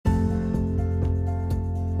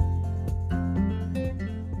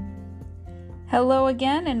Hello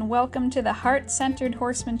again, and welcome to the Heart-Centered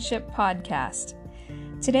Horsemanship Podcast.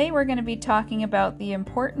 Today we're going to be talking about the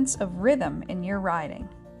importance of rhythm in your riding.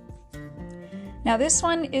 Now this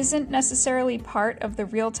one isn't necessarily part of the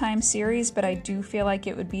real-time series, but I do feel like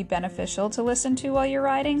it would be beneficial to listen to while you're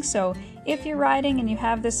riding. So if you're riding and you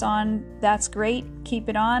have this on, that's great. Keep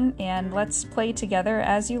it on and let's play together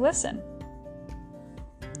as you listen.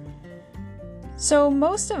 So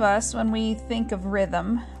most of us, when we think of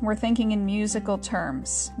rhythm, we're thinking in musical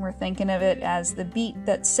terms. We're thinking of it as the beat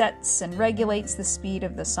that sets and regulates the speed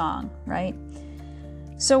of the song, right?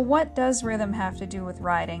 So what does rhythm have to do with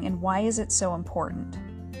riding, and why is it so important?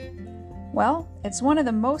 Well, it's one of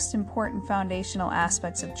the most important foundational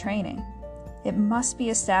aspects of training. It must be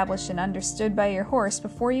established and understood by your horse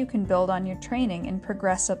before you can build on your training and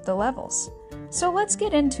progress up the levels. So let's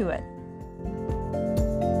get into it.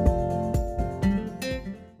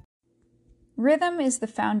 Rhythm is the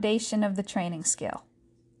foundation of the training scale.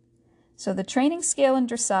 So the training scale in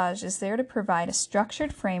dressage is there to provide a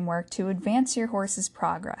structured framework to advance your horse's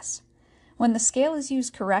progress. When the scale is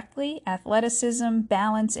used correctly, athleticism,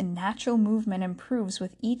 balance, and natural movement improves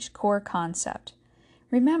with each core concept.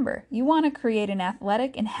 Remember, you want to create an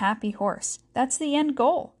athletic and happy horse. That's the end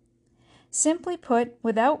goal. Simply put,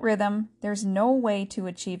 without rhythm, there's no way to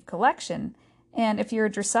achieve collection. And if you're a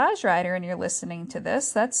dressage rider and you're listening to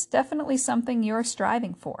this, that's definitely something you're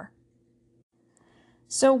striving for.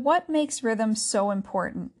 So what makes rhythm so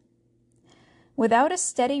important? Without a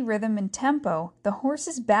steady rhythm and tempo, the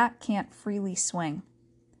horse's back can't freely swing.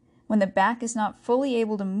 When the back is not fully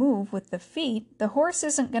able to move with the feet, the horse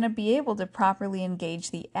isn't going to be able to properly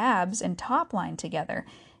engage the abs and top line together,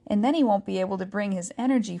 and then he won't be able to bring his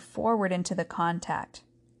energy forward into the contact.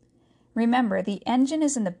 Remember, the engine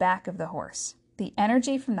is in the back of the horse. The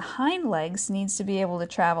energy from the hind legs needs to be able to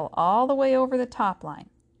travel all the way over the top line.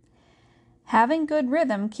 Having good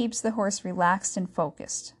rhythm keeps the horse relaxed and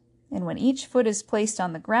focused. And when each foot is placed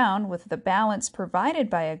on the ground with the balance provided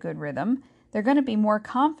by a good rhythm, they're going to be more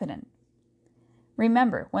confident.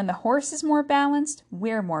 Remember, when the horse is more balanced,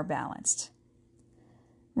 we're more balanced.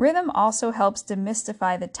 Rhythm also helps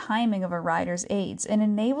demystify the timing of a rider's aids and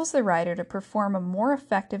enables the rider to perform a more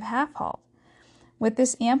effective half halt. With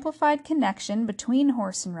this amplified connection between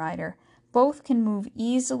horse and rider, both can move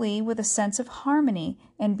easily with a sense of harmony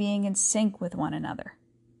and being in sync with one another.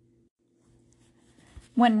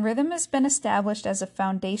 When rhythm has been established as a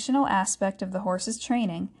foundational aspect of the horse's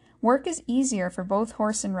training, work is easier for both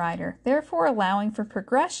horse and rider, therefore allowing for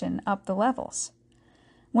progression up the levels.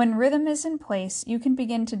 When rhythm is in place, you can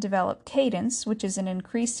begin to develop cadence, which is an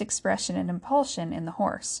increased expression and impulsion in the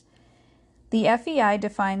horse. The FEI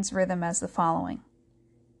defines rhythm as the following.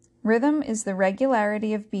 Rhythm is the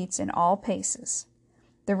regularity of beats in all paces.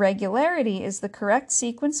 The regularity is the correct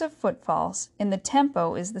sequence of footfalls, and the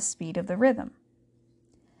tempo is the speed of the rhythm.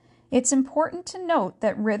 It's important to note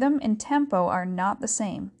that rhythm and tempo are not the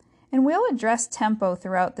same, and we'll address tempo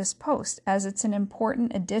throughout this post as it's an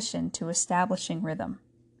important addition to establishing rhythm.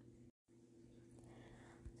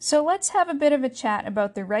 So let's have a bit of a chat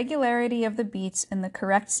about the regularity of the beats and the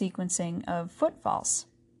correct sequencing of footfalls.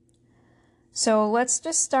 So let's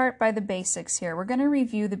just start by the basics here. We're going to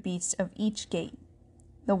review the beats of each gait.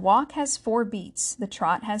 The walk has 4 beats, the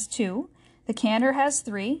trot has 2, the canter has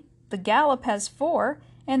 3, the gallop has 4,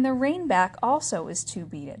 and the reinback also is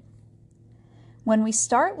 2-beated. When we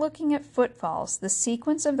start looking at footfalls, the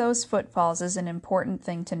sequence of those footfalls is an important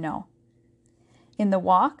thing to know. In the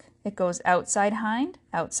walk, it goes outside hind,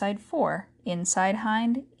 outside 4, inside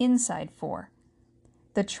hind, inside 4.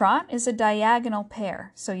 The trot is a diagonal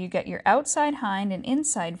pair, so you get your outside hind and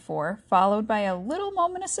inside 4, followed by a little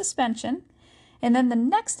moment of suspension, and then the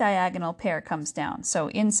next diagonal pair comes down, so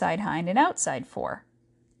inside hind and outside 4.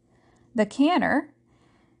 The canter,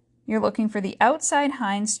 you're looking for the outside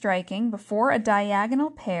hind striking before a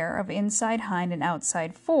diagonal pair of inside hind and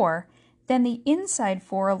outside 4, then the inside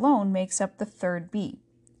 4 alone makes up the 3rd beat.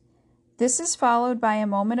 This is followed by a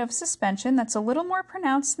moment of suspension that's a little more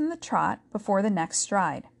pronounced than the trot before the next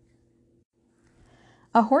stride.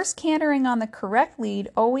 A horse cantering on the correct lead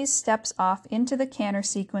always steps off into the canter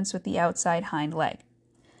sequence with the outside hind leg.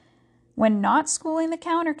 When not schooling the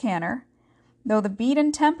counter canter, though the beat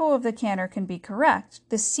and tempo of the canter can be correct,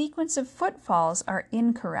 the sequence of footfalls are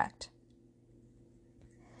incorrect.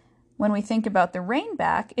 When we think about the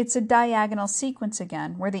reinback, it's a diagonal sequence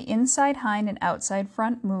again, where the inside hind and outside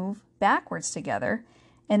front move backwards together,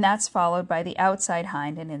 and that's followed by the outside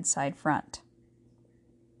hind and inside front.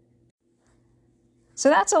 So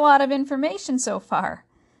that's a lot of information so far.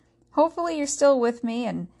 Hopefully you're still with me,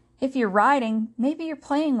 and if you're riding, maybe you're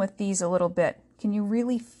playing with these a little bit, Can you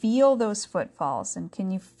really feel those footfalls, and can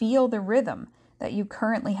you feel the rhythm that you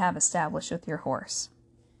currently have established with your horse?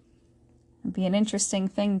 It'd be an interesting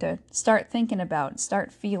thing to start thinking about,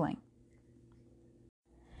 start feeling.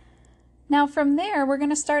 Now from there, we're going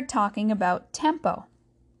to start talking about tempo.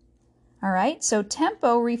 All right, so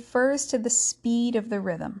tempo refers to the speed of the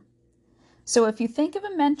rhythm. So if you think of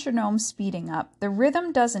a metronome speeding up, the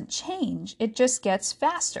rhythm doesn't change, it just gets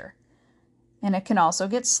faster. And it can also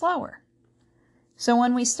get slower. So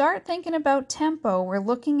when we start thinking about tempo, we're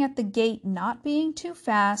looking at the gait not being too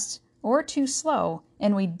fast or too slow,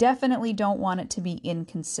 and we definitely don't want it to be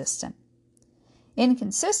inconsistent.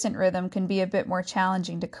 Inconsistent rhythm can be a bit more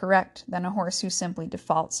challenging to correct than a horse who simply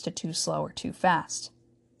defaults to too slow or too fast.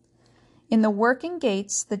 In the working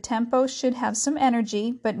gaits, the tempo should have some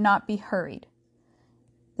energy but not be hurried.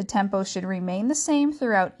 The tempo should remain the same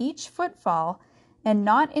throughout each footfall and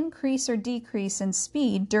not increase or decrease in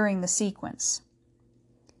speed during the sequence.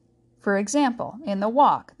 For example, in the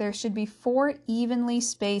walk, there should be 4 evenly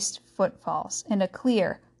spaced footfalls and a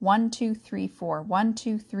clear 1, 2, 3, 4, 1,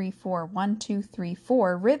 2, 3, 4, 1, 2, 3,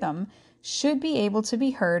 4 rhythm should be able to be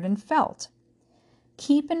heard and felt.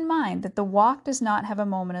 Keep in mind that the walk does not have a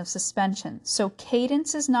moment of suspension, so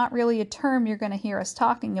cadence is not really a term you're going to hear us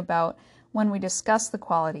talking about when we discuss the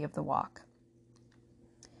quality of the walk.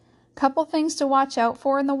 Couple things to watch out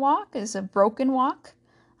for in the walk is a broken walk,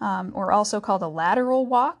 or also called a lateral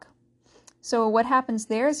walk. So what happens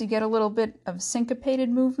there is you get a little bit of syncopated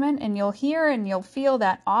movement, and you'll hear and you'll feel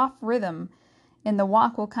that off rhythm, and the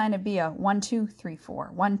walk will kind of be a 1, 2, 3,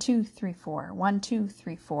 4, 1, 2, 3, 4, 1, 2,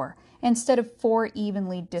 3, 4, instead of 4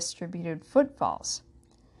 evenly distributed footfalls.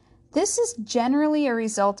 This is generally a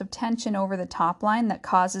result of tension over the top line that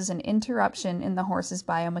causes an interruption in the horse's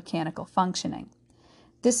biomechanical functioning.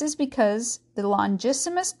 This is because the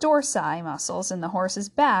longissimus dorsi muscles in the horse's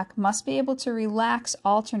back must be able to relax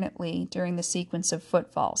alternately during the sequence of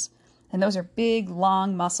footfalls. And those are big,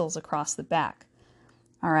 long muscles across the back.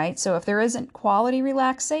 All right, so if there isn't quality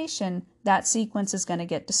relaxation, that sequence is going to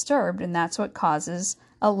get disturbed, and that's what causes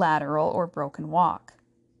a lateral or broken walk.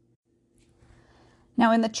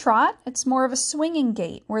 Now in the trot, it's more of a swinging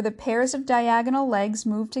gait where the pairs of diagonal legs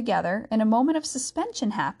move together and a moment of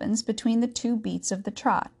suspension happens between the 2 beats of the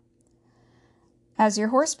trot. As your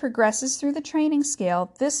horse progresses through the training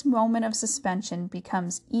scale, this moment of suspension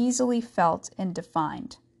becomes easily felt and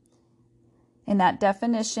defined. And that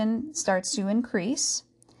definition starts to increase.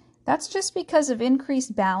 That's just because of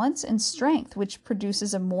increased balance and strength, which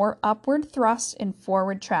produces a more upward thrust and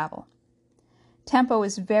forward travel. Tempo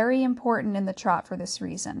is very important in the trot for this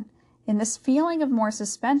reason, and this feeling of more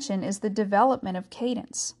suspension is the development of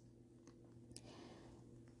cadence.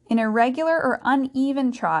 An irregular or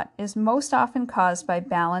uneven trot is most often caused by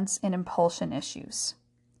balance and impulsion issues.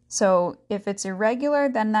 So if it's irregular,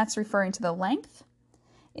 then that's referring to the length,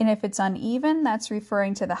 and if it's uneven, that's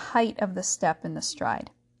referring to the height of the step in the stride.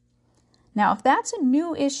 Now, if that's a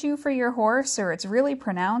new issue for your horse or it's really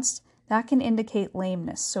pronounced, that can indicate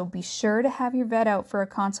lameness, so be sure to have your vet out for a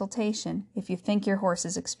consultation if you think your horse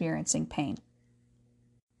is experiencing pain.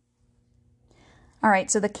 All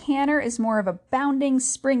right, so the canter is more of a bounding,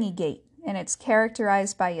 springy gait, and it's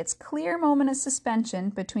characterized by its clear moment of suspension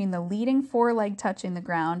between the leading foreleg touching the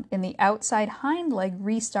ground and the outside hind leg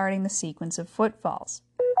restarting the sequence of footfalls.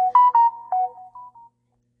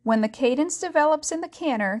 When the cadence develops in the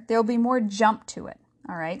canter, there'll be more jump to it.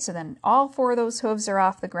 All right, so then all 4 of those hooves are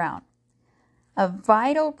off the ground. A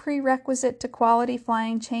vital prerequisite to quality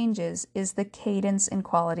flying changes is the cadence and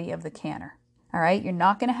quality of the canter. All right, you're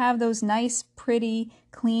not going to have those nice, pretty,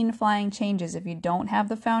 clean flying changes if you don't have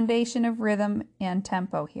the foundation of rhythm and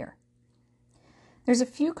tempo here. There's a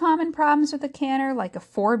few common problems with the canter, like a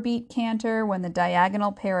 4-beat canter when the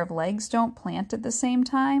diagonal pair of legs don't plant at the same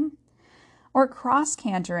time, or cross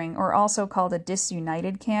cantering, or also called a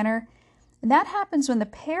disunited canter. And that happens when the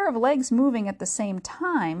pair of legs moving at the same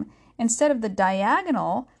time, instead of the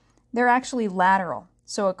diagonal, they're actually lateral.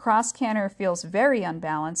 So a cross canter feels very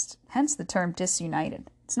unbalanced, hence the term disunited.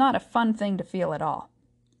 It's not a fun thing to feel at all.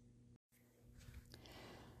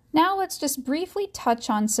 Now let's just briefly touch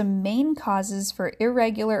on some main causes for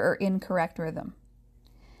irregular or incorrect rhythm.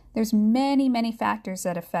 There's many factors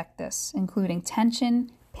that affect this, including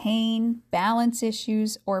tension, pain, balance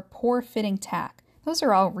issues, or poor fitting tack. Those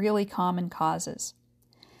are all really common causes.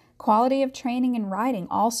 Quality of training and riding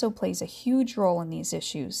also plays a huge role in these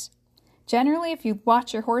issues. Generally, if you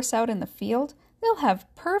watch your horse out in the field, they'll have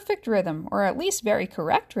perfect rhythm, or at least very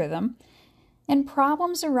correct rhythm, and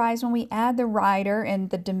problems arise when we add the rider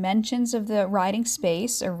and the dimensions of the riding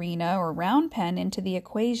space, arena, or round pen into the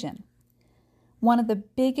equation. One of the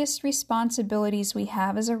biggest responsibilities we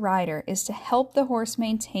have as a rider is to help the horse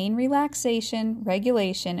maintain relaxation,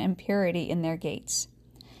 regulation, and purity in their gaits.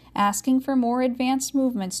 Asking for more advanced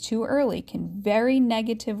movements too early can very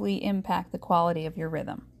negatively impact the quality of your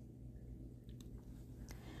rhythm.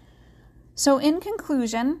 So in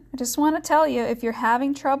conclusion, I just want to tell you, if you're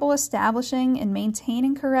having trouble establishing and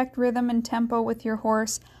maintaining correct rhythm and tempo with your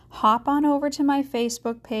horse, hop on over to my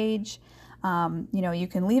Facebook page. You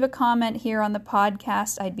can leave a comment here on the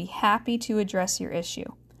podcast. I'd be happy to address your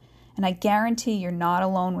issue. And I guarantee you're not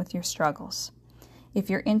alone with your struggles. If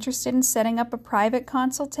you're interested in setting up a private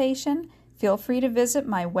consultation, feel free to visit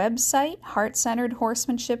my website,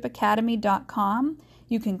 heartcenteredhorsemanshipacademy.com.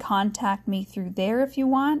 You can contact me through there if you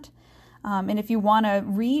want. And if you want to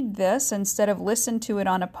read this instead of listen to it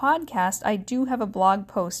on a podcast, I do have a blog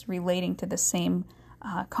post relating to the same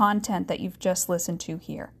content that you've just listened to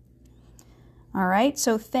here. All right,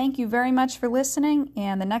 so thank you very much for listening,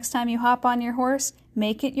 and the next time you hop on your horse,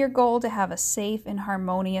 make it your goal to have a safe and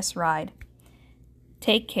harmonious ride.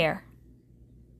 Take care.